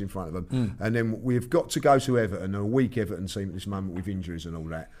 points in front of them, and then we've got to go to Everton, a weak Everton team at this moment with injuries and all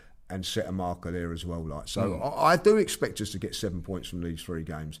that, and set a marker there as well. I do expect us to get 7 points from these 3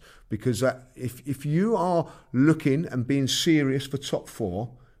 games, because if you are looking and being serious for top 4,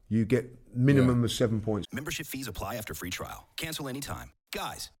 you get minimum of 7 points. Membership fees apply after free trial. Cancel anytime.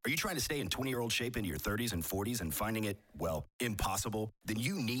 Guys, are you trying to stay in 20-year-old shape into your 30s and 40s and finding it, well, impossible? Then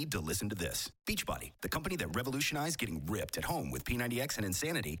you need to listen to this. Beachbody, the company that revolutionized getting ripped at home with P90X and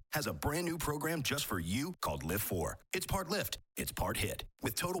Insanity, has a brand new program just for you called Live 4. It's part lift, it's part hit,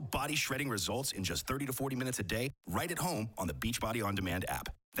 with total body shredding results in just 30 to 40 minutes a day, right at home on the Beachbody On Demand app.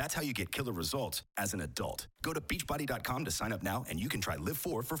 That's how you get killer results as an adult. Go to beachbody.com to sign up now, and you can try Live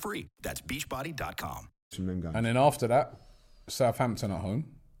 4 for free. That's beachbody.com. And then after that, Southampton at home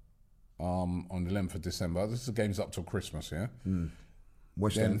on the 11th of December. This is the game's up till Christmas, yeah?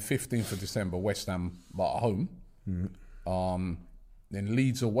 West Then Ham. 15th of December, West Ham, but at home. Then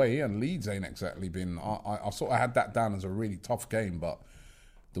Leeds away, and Leeds ain't exactly been... I sort of had that down as a really tough game, but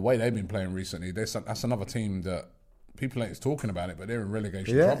the way they've been playing recently, that's another team that people ain't talking about it, but they're in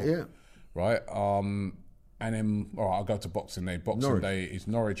relegation trouble. Yeah. Right? And then, all right, I'll go to Boxing Day. Boxing Day is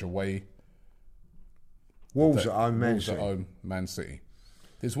Norwich away. Wolves at home, Man City. Wolves at home, Man City.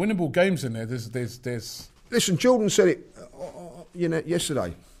 There's winnable games in there. There's. Listen, Jordan said it,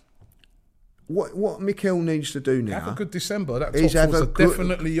 yesterday. What Mikel needs to do now... Have a good December. That top fours are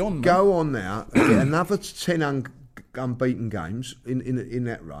definitely on. Man. Go on now, get another 10 unbeaten games in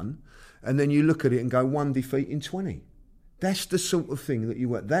that run, and then you look at it and go 1 defeat in 20. That's the sort of thing that you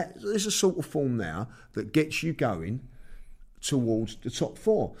want. That is a sort of form now that gets you going towards the top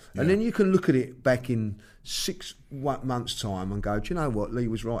 4. And then you can look at it back in 6 months' time and go, do you know what? Lee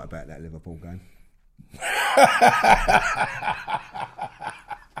was right about that Liverpool game.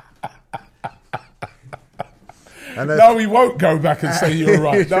 No, he won't go back and say you were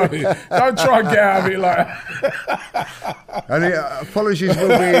right. No, don't try and get out of it like that. And apologies will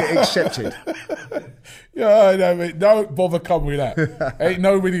be accepted. Yeah, I know, mate. Don't bother come with that. Ain't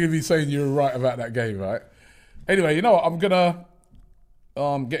nobody going to be saying you were right about that game, right? Anyway, you know what? I'm going to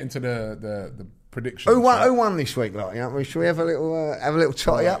get into the predictions. Who won this week, like? Should we have a little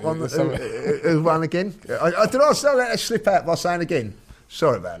totty up on who won again? Did I still let it slip out by saying again?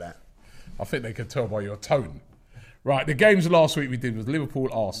 Sorry about that. I think they could tell by your tone. Right, the games last week we did was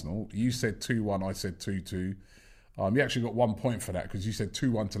Liverpool-Arsenal. You said 2-1, I said 2-2. You actually got 1 point for that because you said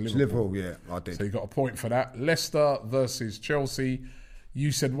 2-1 to Liverpool. Liverpool, yeah, I did. So you got a point for that. Leicester versus Chelsea.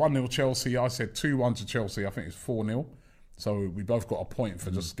 You said 1-0 Chelsea. I said 2-1 to Chelsea. I think it's 4-0. So we both got a point for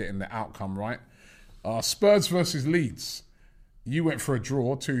just getting the outcome right. Spurs versus Leeds. You went for a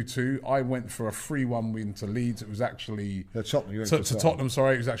draw, 2-2. I went for a 3-1 win to Leeds. It was actually... Tottenham. To Tottenham,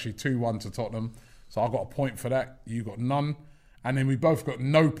 sorry. It was actually 2-1 to Tottenham. So I got a point for that. You got none. And then we both got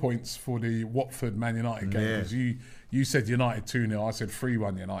no points for the Watford Man United game. Because you said United 2-0. I said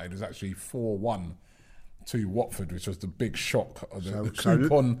 3-1 United. It was actually 4-1 to Watford, which was the big shock of the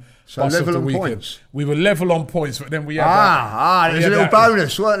coupon bus of the weekend. Points. We were level on points, but then we had there's a little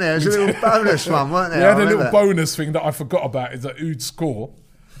bonus, wasn't there? There's a little bonus one, wasn't there? We had a little bonus thing that I forgot about, is that who'd score.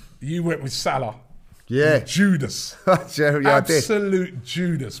 You went with Salah. Yeah. Judas. Absolute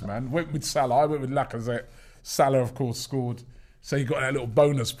Judas, man. Went with Salah. I went with Lacazette. Salah, of course, scored. So you got that little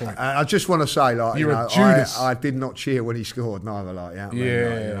bonus point. I just want to say, like, you're a Judas. I did not cheer when he scored, neither. Like,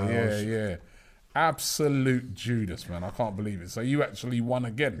 yeah. Absolute Judas, man. I can't believe it. So you actually won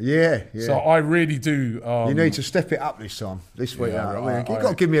again. Yeah. So I really do. You need to step it up this time. This week. You've got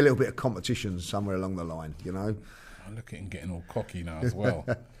to give me a little bit of competition somewhere along the line, you know. I look at him getting all cocky now as well.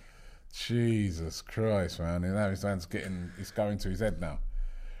 Jesus Christ, man. Now his hand's it's going to his head now.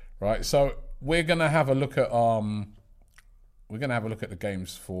 Right. So we're gonna have a look at the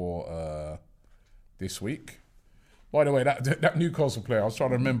games for this week. By the way, that Newcastle player, I was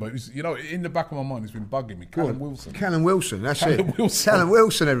trying to remember. It was, in the back of my mind, it's been bugging me. Callum Wilson. Callum Wilson, that's Callum it. Wilson. Callum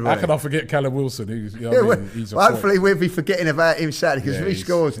Wilson, everybody. How can I forget Callum Wilson? He's hopefully we'll be forgetting about him Saturday, because if he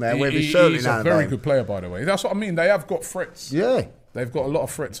scores now, we'll be certainly he's a very good player, by the way. That's what I mean. They have got threats. Yeah. They've got a lot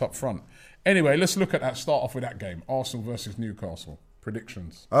of threats up front. Anyway, let's look at that. Start off with that game. Arsenal versus Newcastle.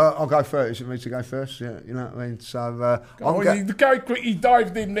 Predictions. I'll go first. Is it me to go first? Yeah, you know what I mean? So, the guy quickly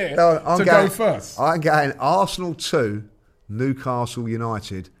dived in there go first. I'm going Arsenal 2, Newcastle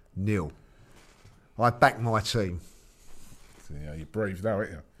United 0. I back my team. Yeah, you're brave now,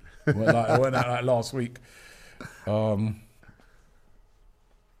 aren't you? Weren't like last week. All right,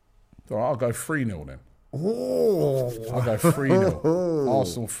 I'll go 3-0 then. Oh. I'll go 3-0.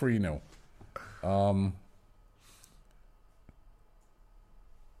 Arsenal 3-0.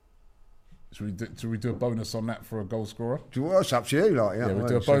 Should we do a bonus on that for a goal scorer? It's up to you. We'll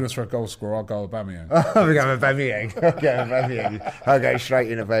do a bonus for a goal scorer. I'll go Aubameyang. We're going Aubameyang. I'll go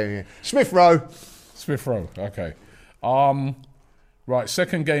straight in Aubameyang. Smith Rowe. Okay. Right,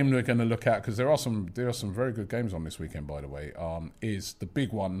 second game we're going to look at, because there are some very good games on this weekend, by the way, is the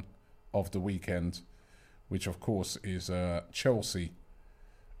big one of the weekend, which of course is Chelsea.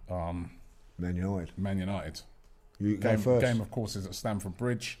 Man United. You go first. Game, of course, is at Stamford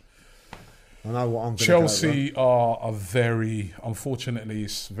Bridge. I know what I'm going to Chelsea are unfortunately,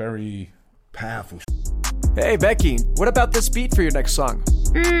 it's very powerful. Hey, Becky, what about this beat for your next song?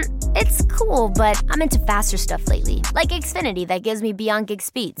 It's cool, but I'm into faster stuff lately. Like Xfinity that gives me beyond gig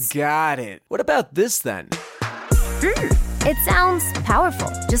speeds. Got it. What about this then? It sounds powerful,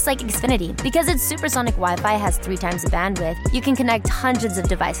 just like Xfinity. Because its supersonic Wi-Fi has 3 times the bandwidth, you can connect hundreds of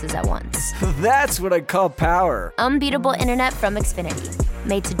devices at once. That's what I call power. Unbeatable internet from Xfinity.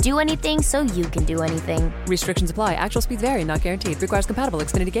 Made to do anything so you can do anything. Restrictions apply. Actual speeds vary, not guaranteed. Requires compatible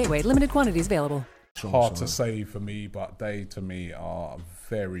Xfinity gateway. Limited quantities available. Hard to say for me, but they, to me, are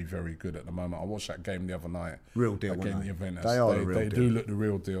very, very good at the moment. I watched that game the other night. Real deal, against Juventus. They are the real deal. They do look the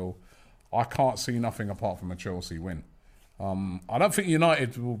real deal. I can't see nothing apart from a Chelsea win. I don't think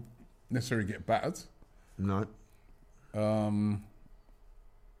United will necessarily get battered. No.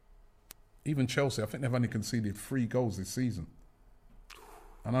 Even Chelsea, I think they've only conceded 3 goals this season.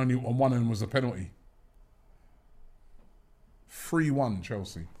 And only one of them was a penalty. 3-1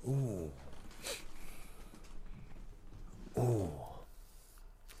 Chelsea. Ooh.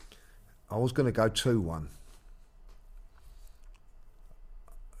 I was going to go 2-1.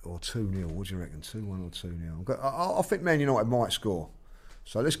 Or 2-0, what do you reckon? 2-1 or 2-0? I think Man United might score.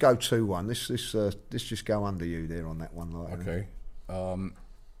 So let's go 2-1. Let's just go under you there on that one. Okay.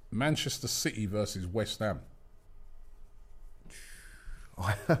 Manchester City versus West Ham.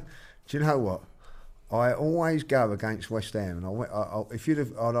 Do you know what? I always go against West Ham, and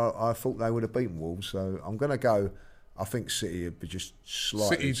I thought they would have beaten Wolves. So I'm going to go. I think City would be just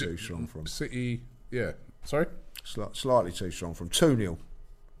slightly too strong from City. Yeah, sorry. Slightly too strong from 2-0.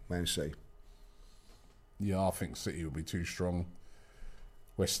 Man City. Yeah, I think City will be too strong.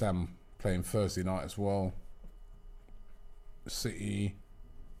 West Ham playing Thursday night as well. City.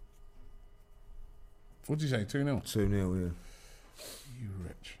 What did you say? 2-0? 2-0, yeah. You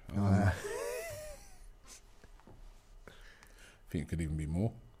rich. I think it could even be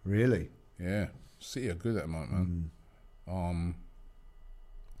more. Really? Yeah. City are good at the moment, man.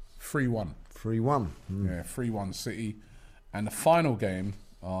 3-1. 3-1. Yeah, 3-1 City. And the final game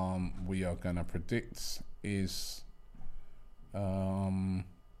we are going to predict is,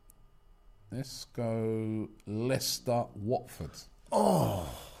 let's go Leicester-Watford. Oh,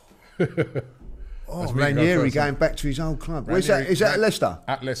 Ranieri going back to his old club. Where's that? Is that Leicester?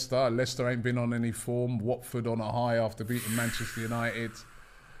 At Leicester. Leicester ain't been on any form. Watford on a high after beating Manchester United.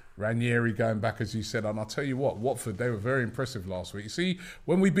 Ranieri going back, as you said. And I'll tell you what, Watford, they were very impressive last week. You see,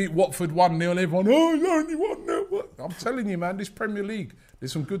 when we beat Watford 1-0, everyone, it's only 1-0. I'm telling you, man, this Premier League,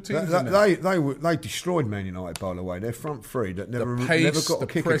 there's some good teams in there. They destroyed Man United, by the way. Their front three that never got a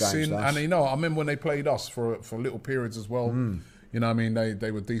kick pressing, against us. And I remember when they played us for little periods as well. You know what I mean?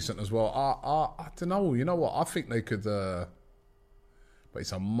 They were decent as well. I don't know. You know what? I think they could... but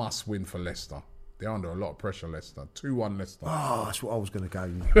it's a must-win for Leicester. They're under a lot of pressure, Leicester. 2-1 Leicester. Oh, that's what I was going to go.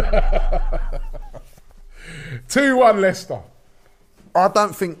 2-1 Leicester. I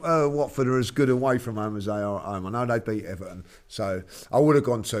don't think Watford are as good away from home as they are at home. I know they beat Everton. So I would have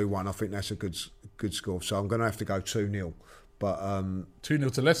gone 2-1. I think that's a good score. So I'm going to have to go 2-0. But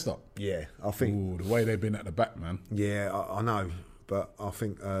 2-0 to Leicester? Yeah, I think... Ooh, the way they've been at the back, man. Yeah, I know. But I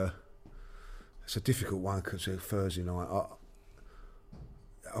think it's a difficult one because it's Thursday night.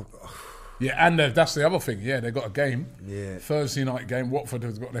 Yeah, and that's the other thing. Yeah, they've got a game. Yeah. Thursday night game. Watford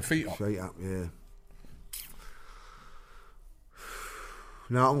has got their feet up. Feet up, yeah.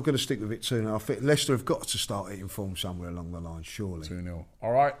 No, I'm going to stick with it 2-0. I think Leicester have got to start hitting form somewhere along the line, surely. 2-0.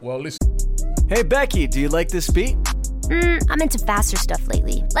 All right, well, listen. Hey, Becky, do you like this beat? I'm into faster stuff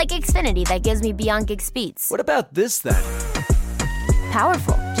lately. Like Xfinity that gives me beyond gig speeds. What about this then?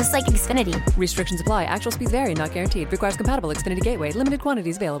 Powerful, just like Xfinity. Restrictions apply. Actual speeds vary, not guaranteed. Requires compatible Xfinity gateway. Limited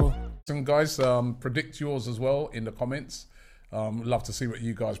quantities available. And guys, predict yours as well in the comments. Love to see what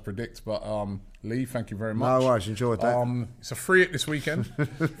you guys predict. But Lee, thank you very much. No worries, enjoyed that. It's a free hit this weekend.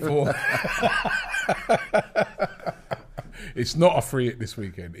 It's not a free hit this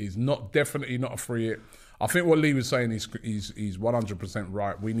weekend. It's definitely not a free hit. I think what Lee was saying is he's 100%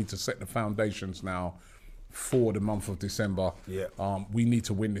 right. We need to set the foundations now for the month of December. Yeah. We need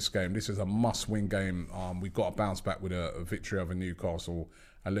to win this game. This is a must-win game. We've got to bounce back with a victory over Newcastle,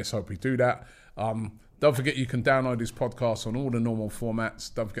 and let's hope we do that. Don't forget you can download this podcast on all the normal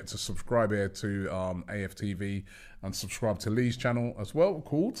formats. Don't forget to subscribe here to AFTV and subscribe to Lee's channel as well,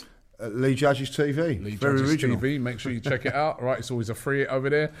 called... Lee Judges TV. Lee Very Judges original. TV. Make sure you check it out. Right, it's always a free hit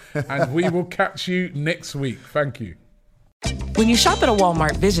over there. And we will catch you next week. Thank you. When you shop at a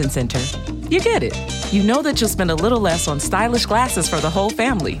Walmart Vision Center, you get it. You know that you'll spend a little less on stylish glasses for the whole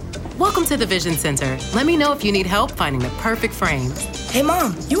family. Welcome to the Vision Center. Let me know if you need help finding the perfect frames. Hey,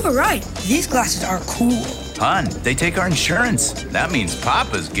 Mom, you were right. These glasses are cool. Hun, they take our insurance. That means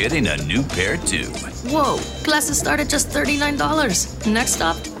Papa's getting a new pair, too. Whoa, glasses start at just $39. Next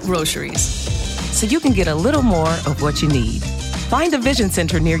stop, groceries. So you can get a little more of what you need. Find a vision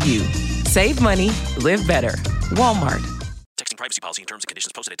center near you. Save money, live better. Walmart. Texting privacy policy and terms and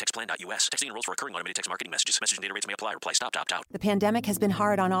conditions posted at textplan.us. Texting enrolls for recurring automated text marketing messages. Message and data rates may apply. Reply stop, opt out. The pandemic has been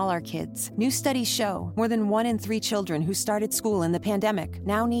hard on all our kids. New studies show more than 1 in 3 children who started school in the pandemic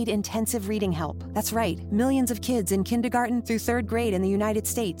now need intensive reading help. That's right. Millions of kids in kindergarten through 3rd grade in the United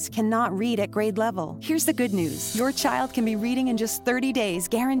States cannot read at grade level. Here's the good news. Your child can be reading in just 30 days,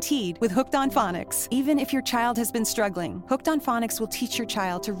 guaranteed, with Hooked on Phonics. Even if your child has been struggling, Hooked on Phonics will teach your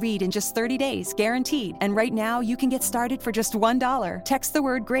child to read in just 30 days, guaranteed. And right now, you can get started for just $1. Text the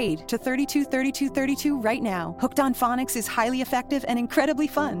word GRADE to 323232 right now. Hooked on Phonics is highly effective and incredibly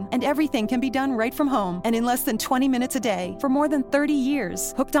fun, and everything can be done right from home and in less than 20 minutes a day for more than 30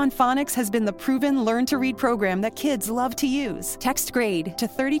 years. Hooked on Phonics has been the proven learn-to-read program that kids love to use. Text GRADE to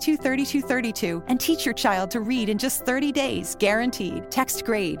 323232 and teach your child to read in just 30 days, guaranteed. Text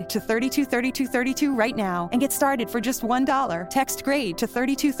GRADE to 323232 right now and get started for just $1. Text GRADE to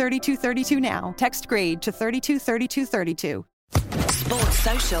 323232 now. Text GRADE to 323232. Sports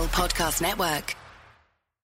Social Podcast Network.